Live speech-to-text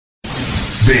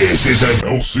This is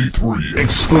an LC3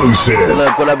 exclusive.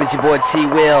 Look, what up, it's your boy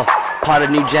T-Will, part of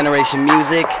New Generation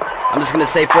Music. I'm just gonna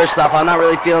say first off, I'm not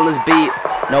really feeling this beat.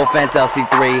 No offense,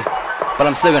 LC3, but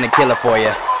I'm still gonna kill it for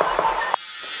you.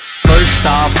 First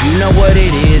off, you know what it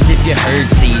is if you heard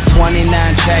T. 29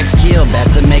 tracks kill,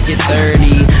 about to make it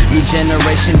 30. New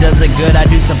Generation does it good, I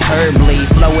do superbly.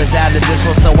 Flow is out of this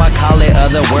world, so I call it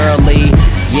otherworldly.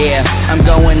 Yeah, I'm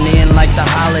going in like the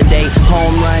holiday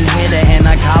home run hitter, and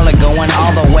I call it going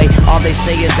all the way. All they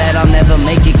say is that I'll never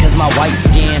make it cause my white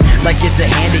skin, like it's a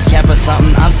handicap or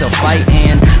something, I'm still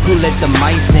fighting. Who let the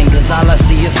mice in, cause all I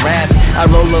see is rats. I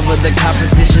roll over the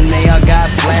competition, they all got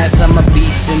flats. I'm a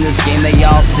beast in this game, they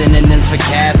all synonyms for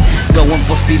cats. Going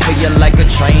full speed for you like a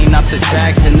train off the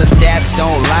tracks, and the stats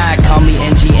don't lie. Call me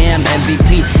NGM,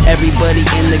 MVP. Everybody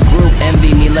in the group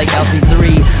envy me like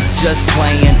LC3. Just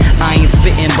playing, I ain't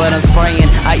spitting but I'm spraying.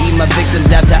 I eat my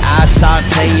victims after I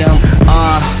saute them.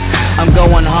 I'm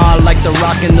going hard like The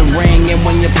Rock in the ring, and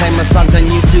when you play my songs on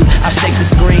YouTube, I shake the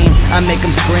screen. I make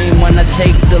them scream when I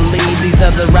take the lead. These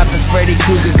other rappers Freddy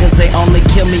Krueger, cause they only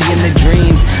kill me in their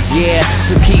dreams. Yeah,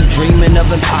 so keep dreaming of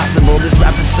impossible. This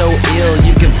rapper's so ill,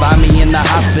 you can find me in the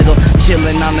hospital,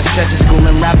 chilling on the stretcher,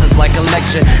 schooling rappers like a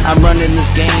lecture. I'm running this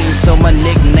game, so my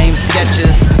nickname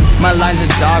Sketches. My lines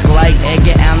are dark like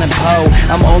Edgar Allan Poe.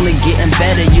 I'm only getting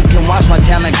better, you can watch my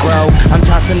talent grow. I'm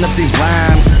tossing up these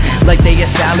rhymes like they a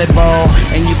salad bowl,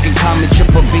 and you can call me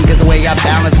Triple B cause the way I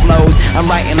balance flows. I'm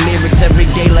writing lyrics every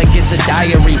day like it's a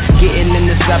diary. Getting in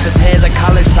this rapper's head, I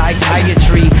call it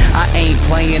psychiatry. I ain't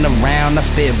playing around, I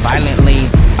spit violently.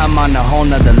 I'm on a whole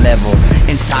nother level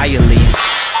entirely.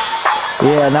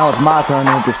 Yeah, now it's my turn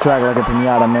to hit this track like a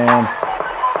pinata, man.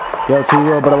 Yo,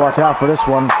 T-Will, better watch out for this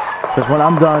one, cause when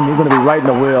I'm done, you're gonna be right in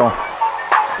the wheel.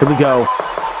 Here we go.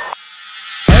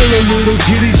 Hello little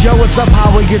kiddies, yo, what's up, how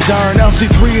we get done?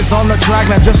 LC3 is on the track,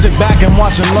 now just sit back and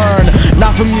watch and learn.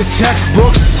 Not from your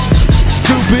textbooks,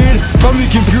 stupid, from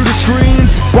your computer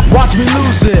screens. Watch me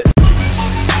lose it.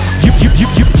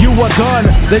 You are done.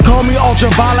 They call me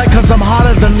ultraviolet cause I'm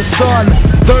hotter than the sun.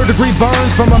 3rd degree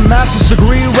burns from a master's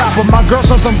degree rapper. My girl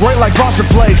says I'm great like Frosted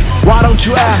Flakes. Why don't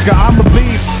you ask her? I'm a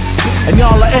beast, and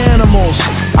y'all are animals.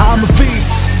 I'm a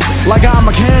feast, like I'm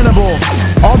a cannibal.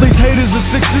 All these haters are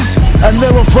 6s, and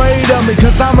they're afraid of me,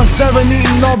 cause I'm a 7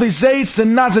 eating all these 8s,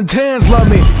 and 9s and 10s love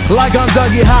me like I'm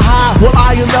Dougie, haha. Well,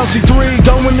 I am LC3,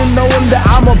 going and knowing that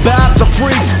I'm about to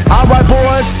freak. Alright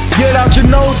boys, get out your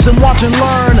notes and watch and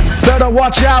learn. Better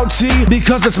watch out, T,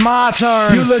 because it's my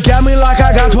turn. You look at me like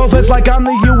I got 12 heads, like I'm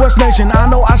the US nation. I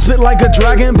know I spit like a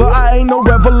dragon, but I ain't no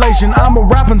revelation. I'm a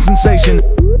rapping sensation.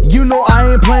 You know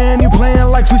I ain't playing, you playing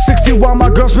like 360 while my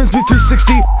girl spins me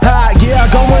 360. Ha, yeah,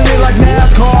 going in like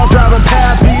NASCARs, driving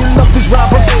past, beating up these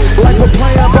rappers like we're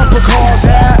playing bumper cars.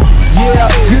 Ha, yeah,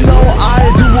 you know I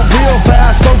do it real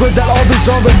fast, so good that all these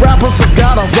other rappers have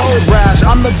got a road rash.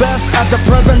 I'm the best at the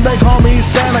present, they call me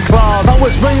Santa Claus.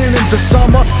 Always bringing into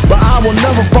summer, but I will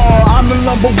never fall. I'm the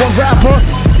 #1 rapper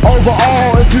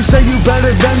overall. If you say you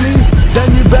better than me, then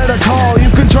you better call.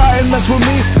 You can try and mess with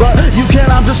me, but you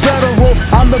can't, I'm just federal.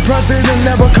 I'm the president,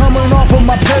 never coming off of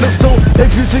my pedestal.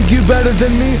 If you think you better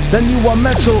than me, then you are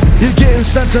mental. You're getting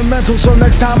sentimental, so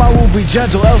next time I will be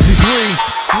gentle. LC3.